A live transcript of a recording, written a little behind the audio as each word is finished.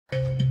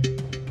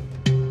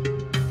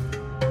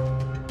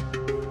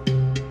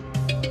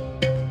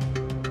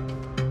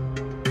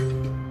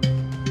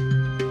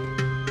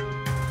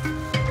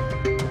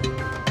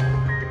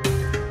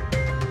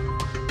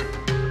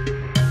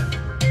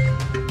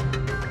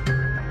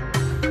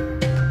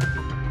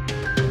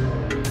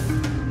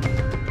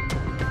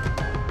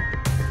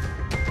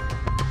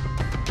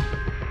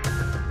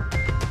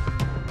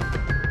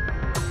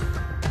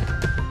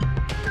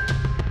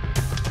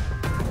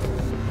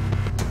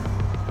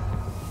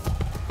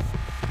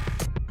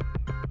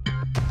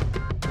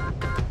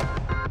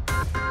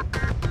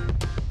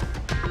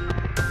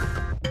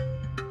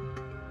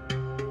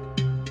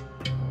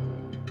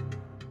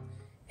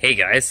Hey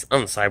guys,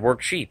 I'm the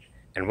Cyborg Sheep,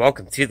 and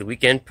welcome to the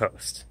Weekend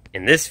Post.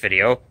 In this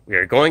video, we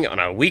are going on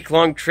a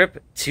week-long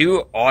trip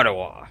to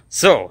Ottawa.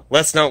 So,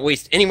 let's not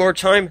waste any more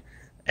time,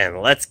 and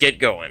let's get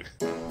going.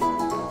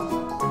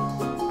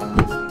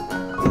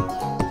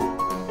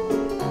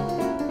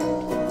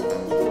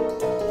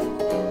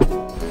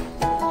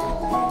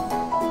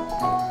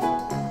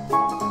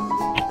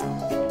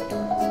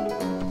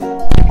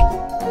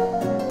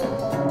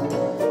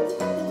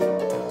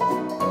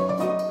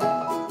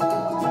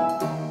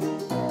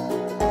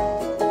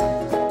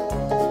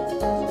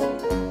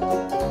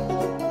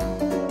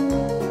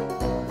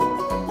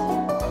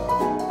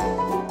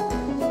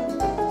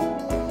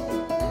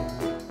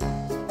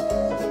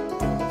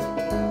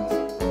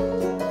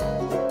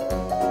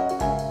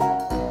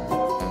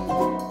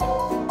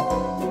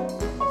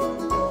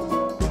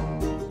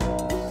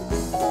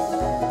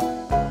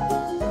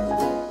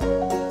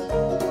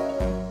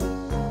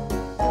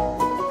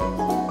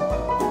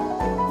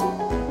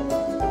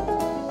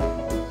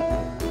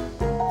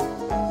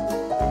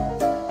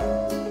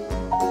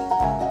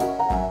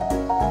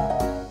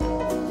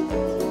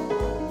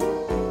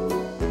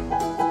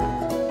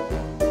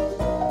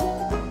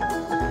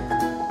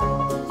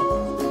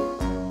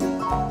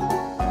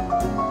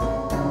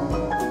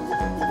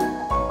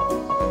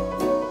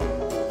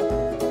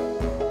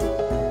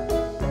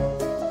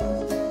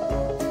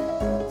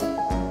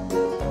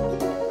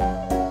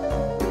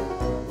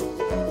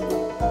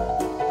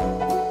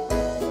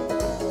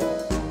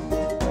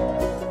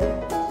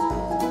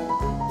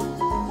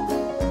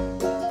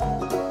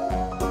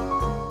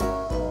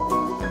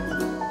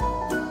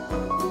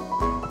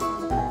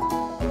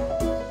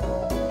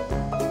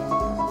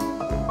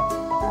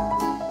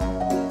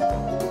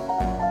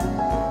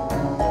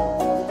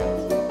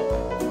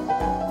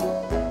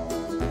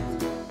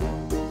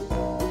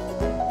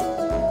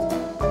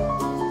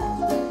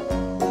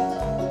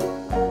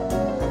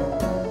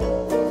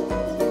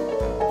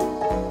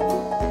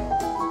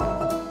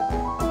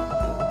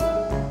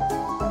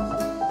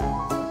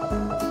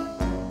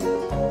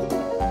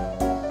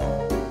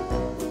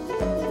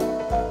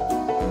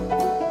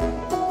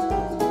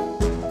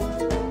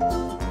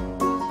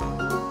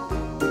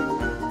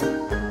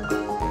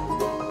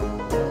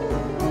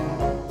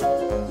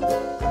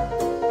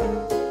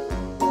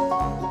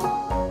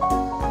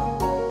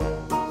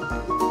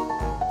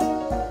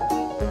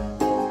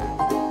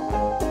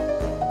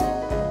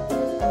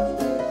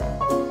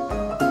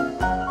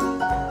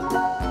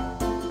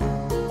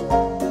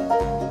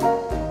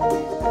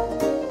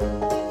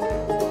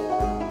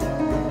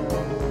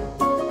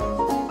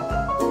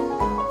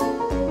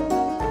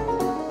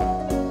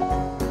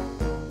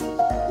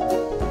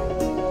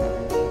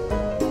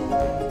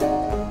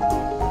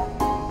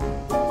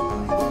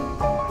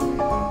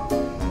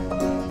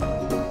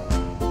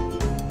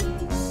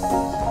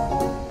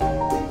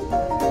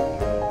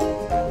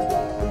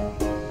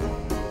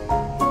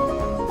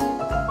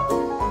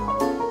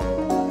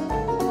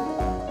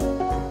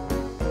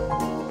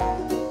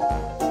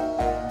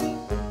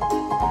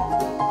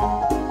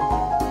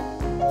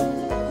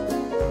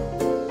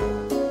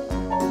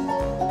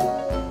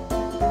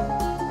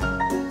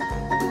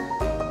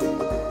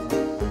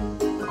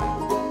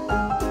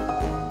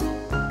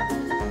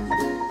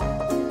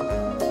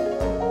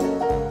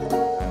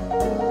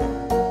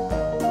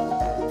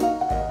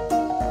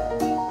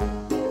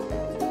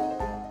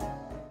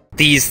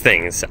 These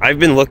things. I've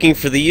been looking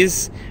for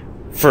these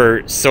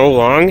for so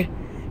long,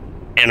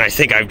 and I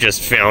think I've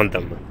just found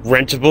them.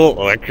 Rentable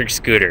electric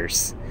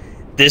scooters.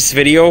 This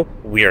video,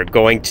 we are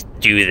going to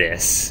do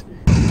this.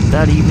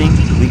 That evening,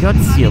 we got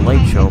to see a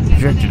light show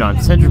projected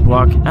on Center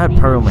Block at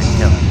Parliament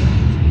Hill.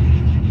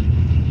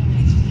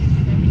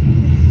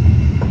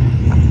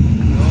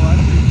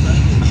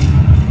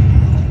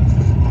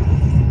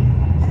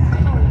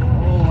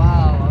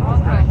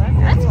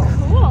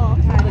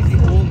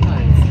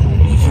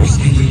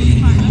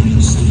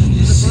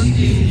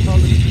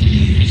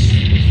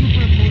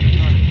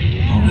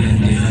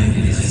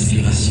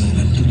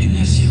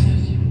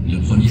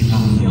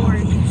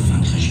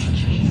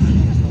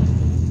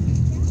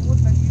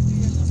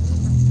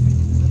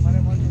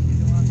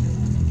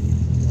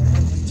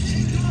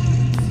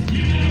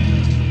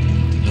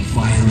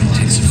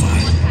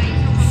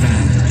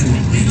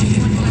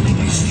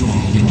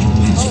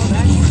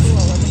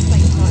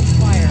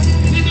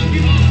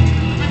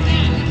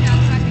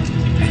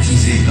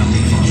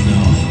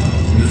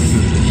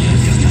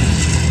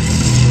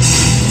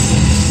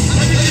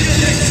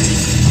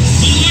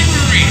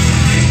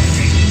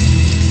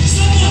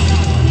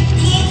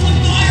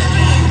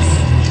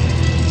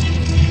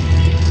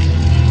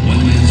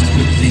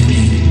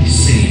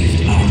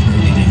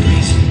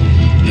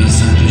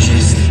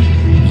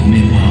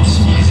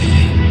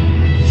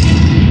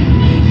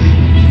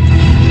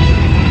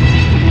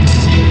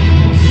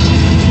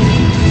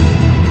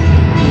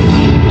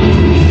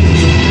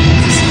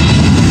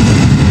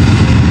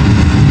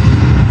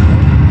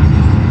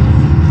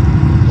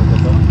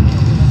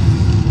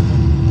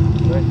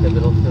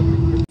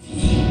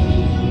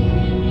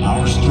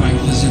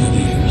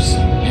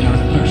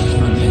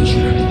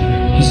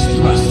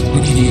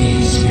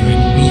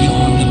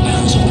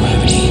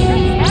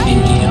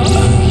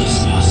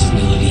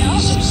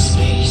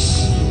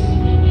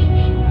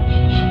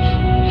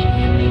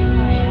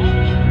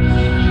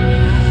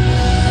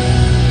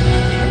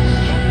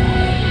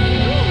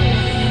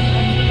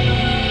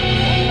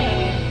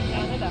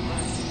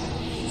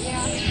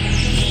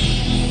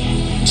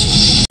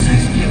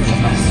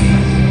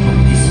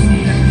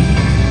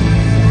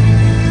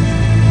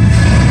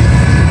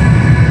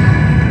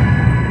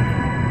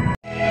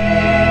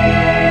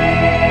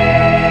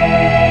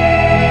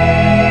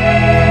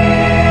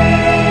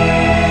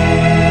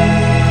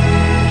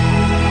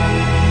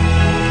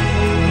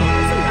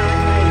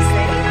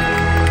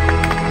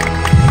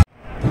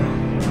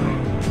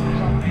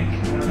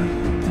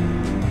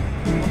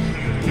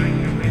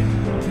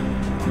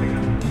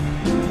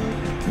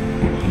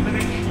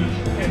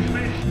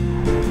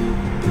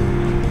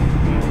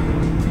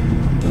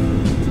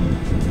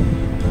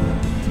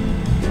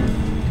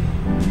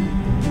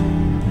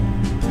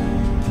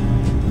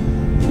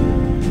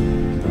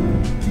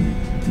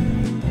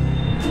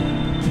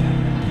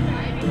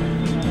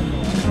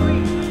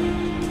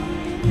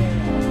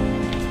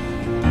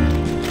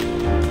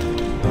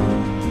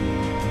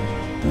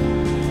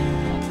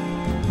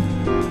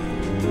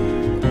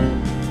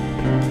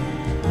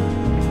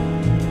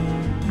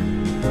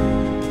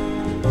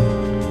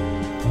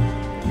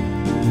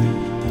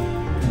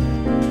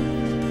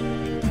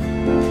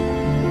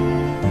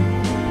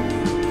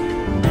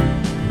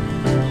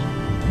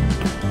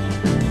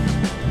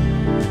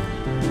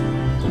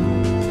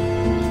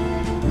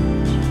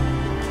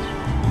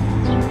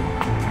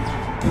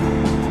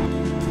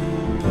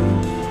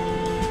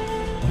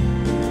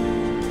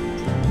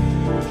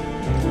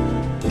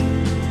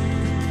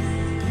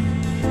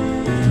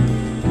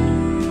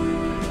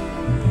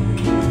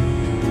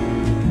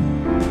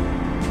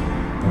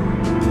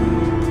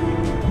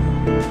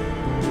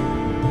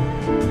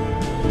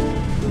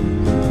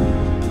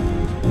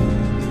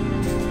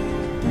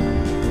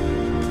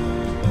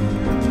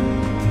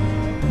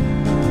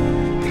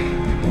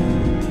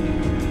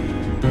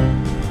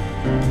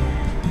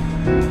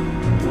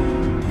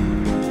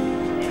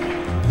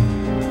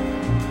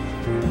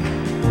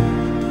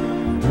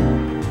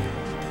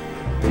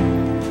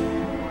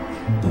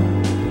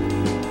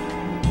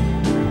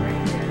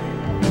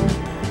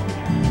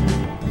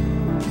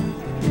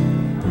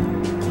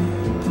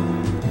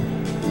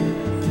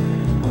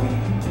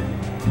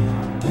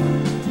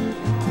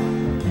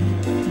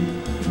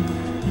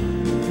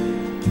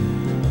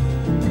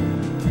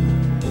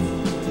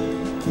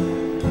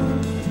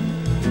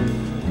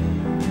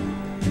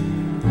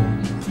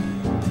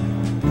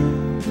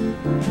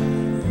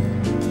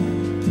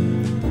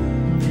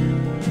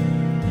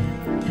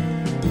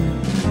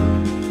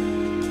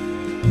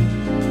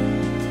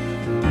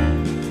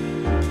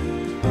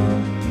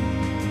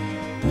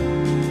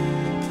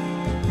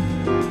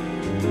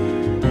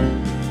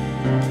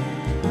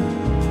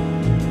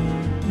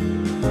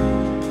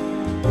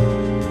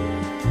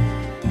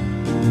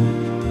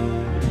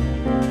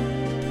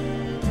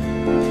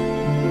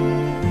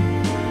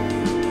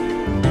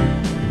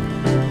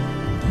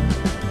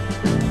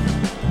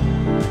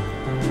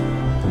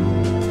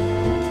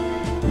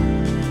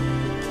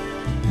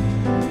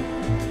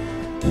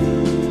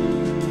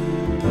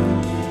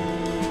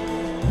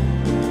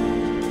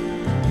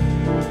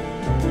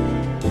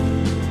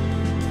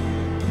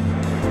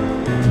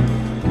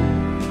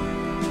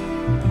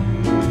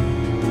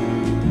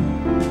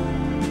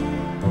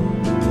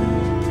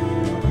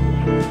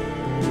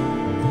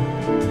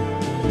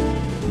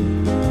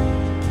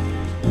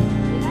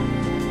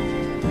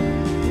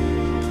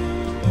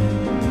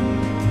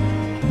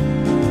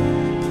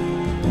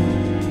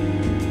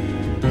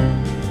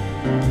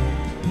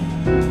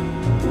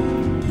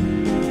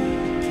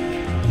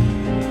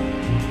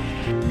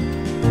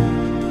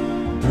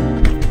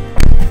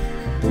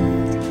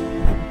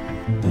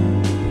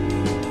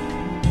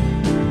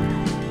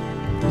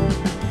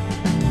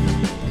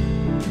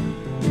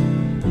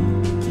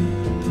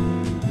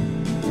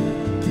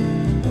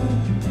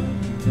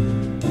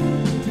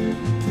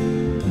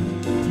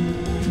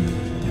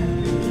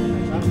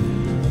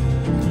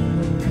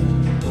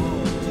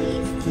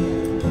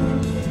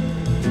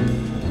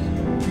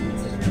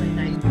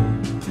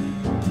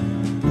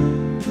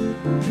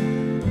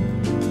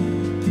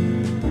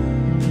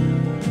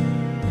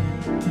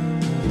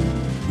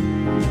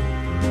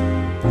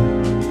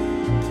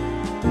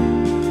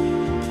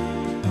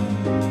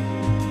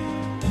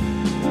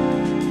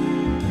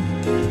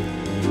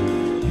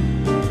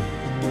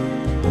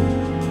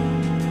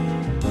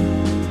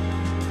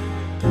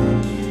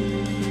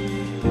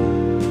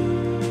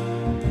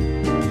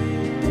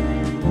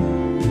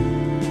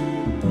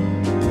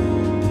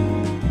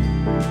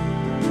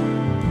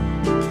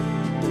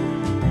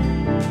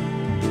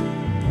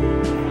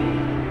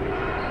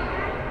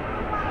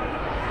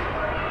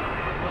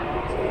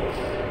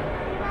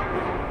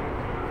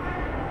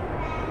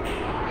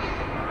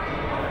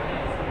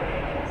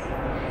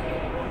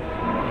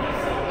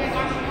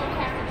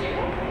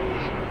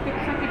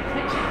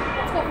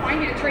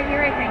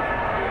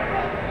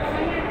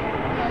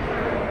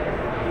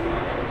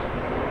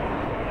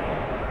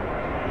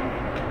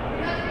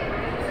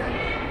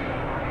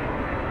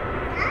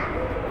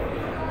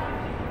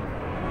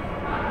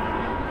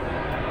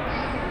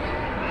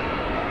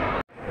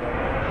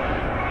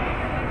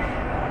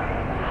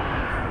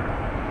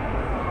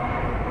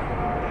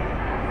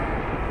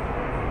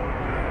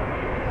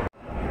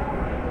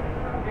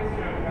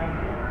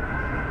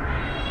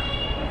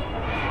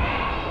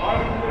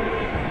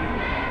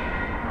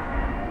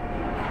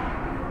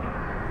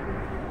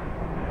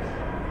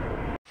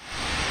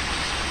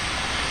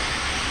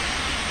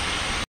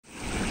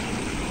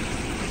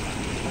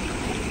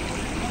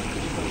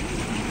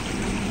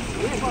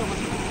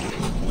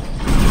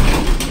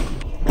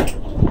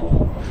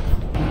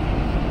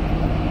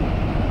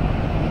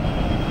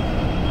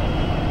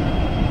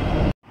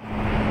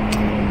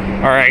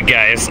 Alright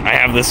guys, I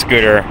have the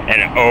scooter,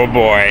 and oh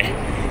boy,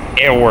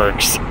 it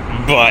works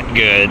but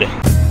good.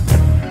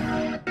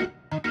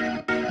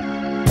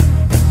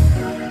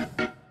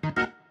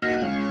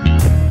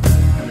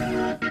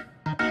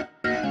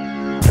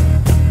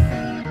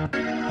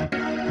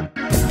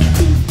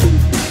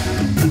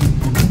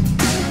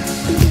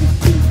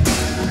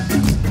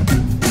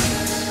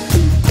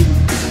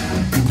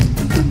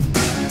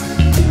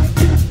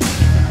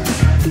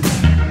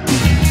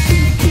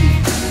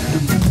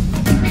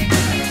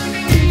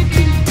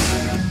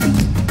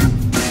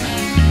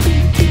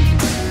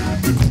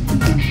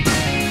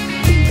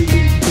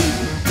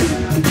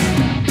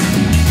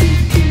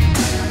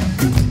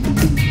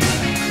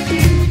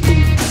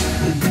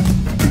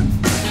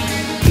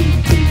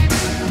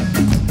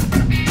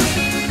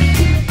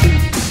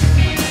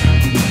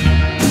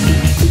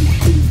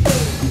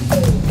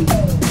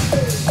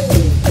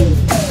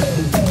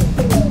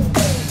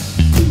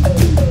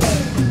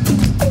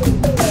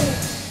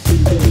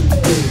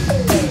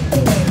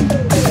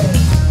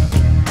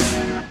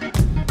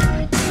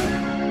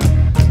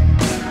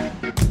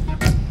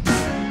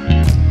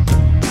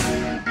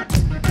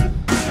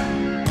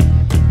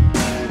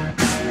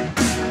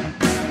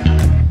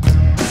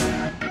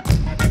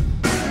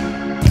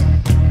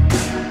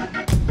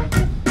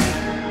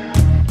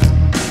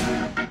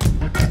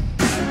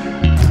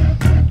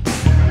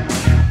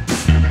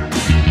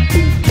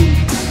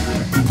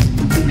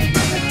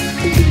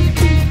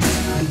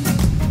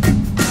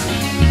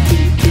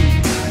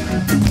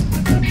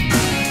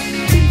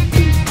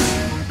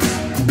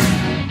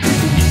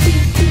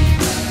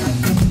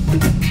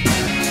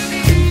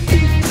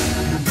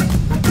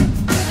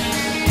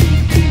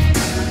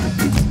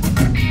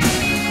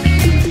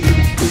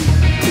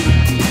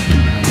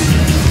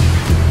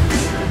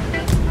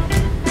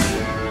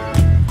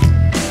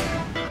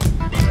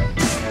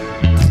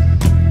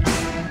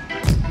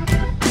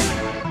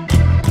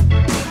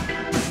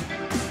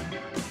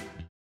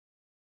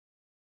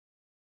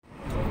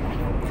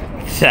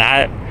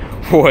 That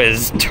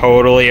was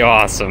totally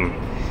awesome.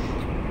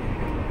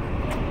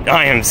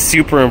 I am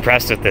super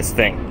impressed with this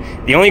thing.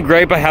 The only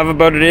gripe I have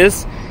about it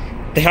is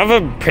they have a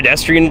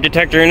pedestrian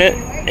detector in it,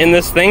 in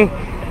this thing,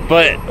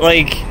 but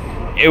like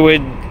it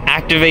would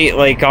activate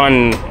like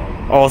on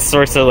all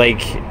sorts of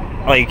like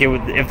it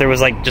would, if there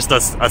was like just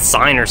a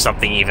sign or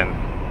something, even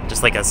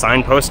just like a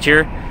signpost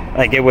here,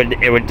 like it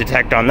would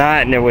detect on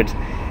that, and it would,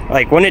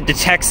 like, when it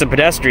detects a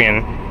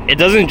pedestrian, it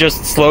doesn't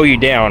just slow you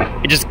down,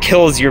 it just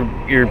kills your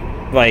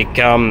like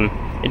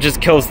it just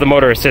kills the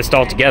motor assist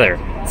altogether.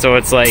 So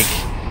it's like,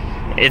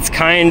 it's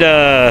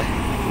kinda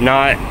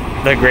not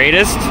the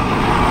greatest,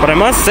 but I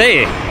must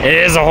say it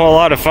is a whole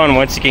lot of fun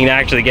once you can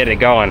actually get it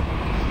going.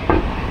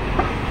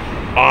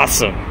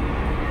 Awesome.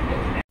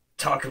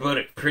 Talk about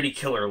a pretty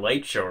killer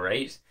light show,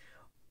 right?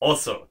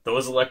 Also,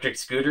 those electric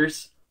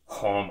scooters,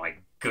 oh my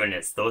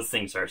goodness, those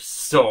things are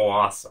so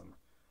awesome.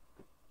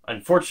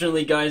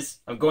 Unfortunately,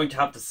 guys, I'm going to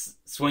have to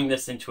swing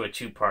this into a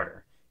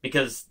two-parter,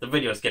 because the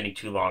video is getting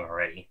too long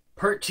already.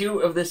 Part 2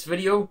 of this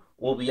video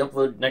will be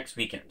uploaded next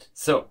weekend,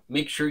 so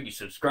make sure you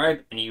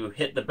subscribe and you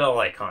hit the bell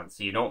icon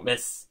so you don't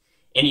miss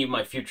any of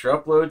my future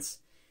uploads.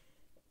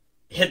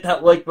 Hit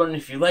that like button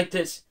if you liked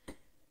it,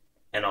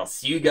 and I'll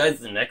see you guys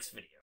in the next video.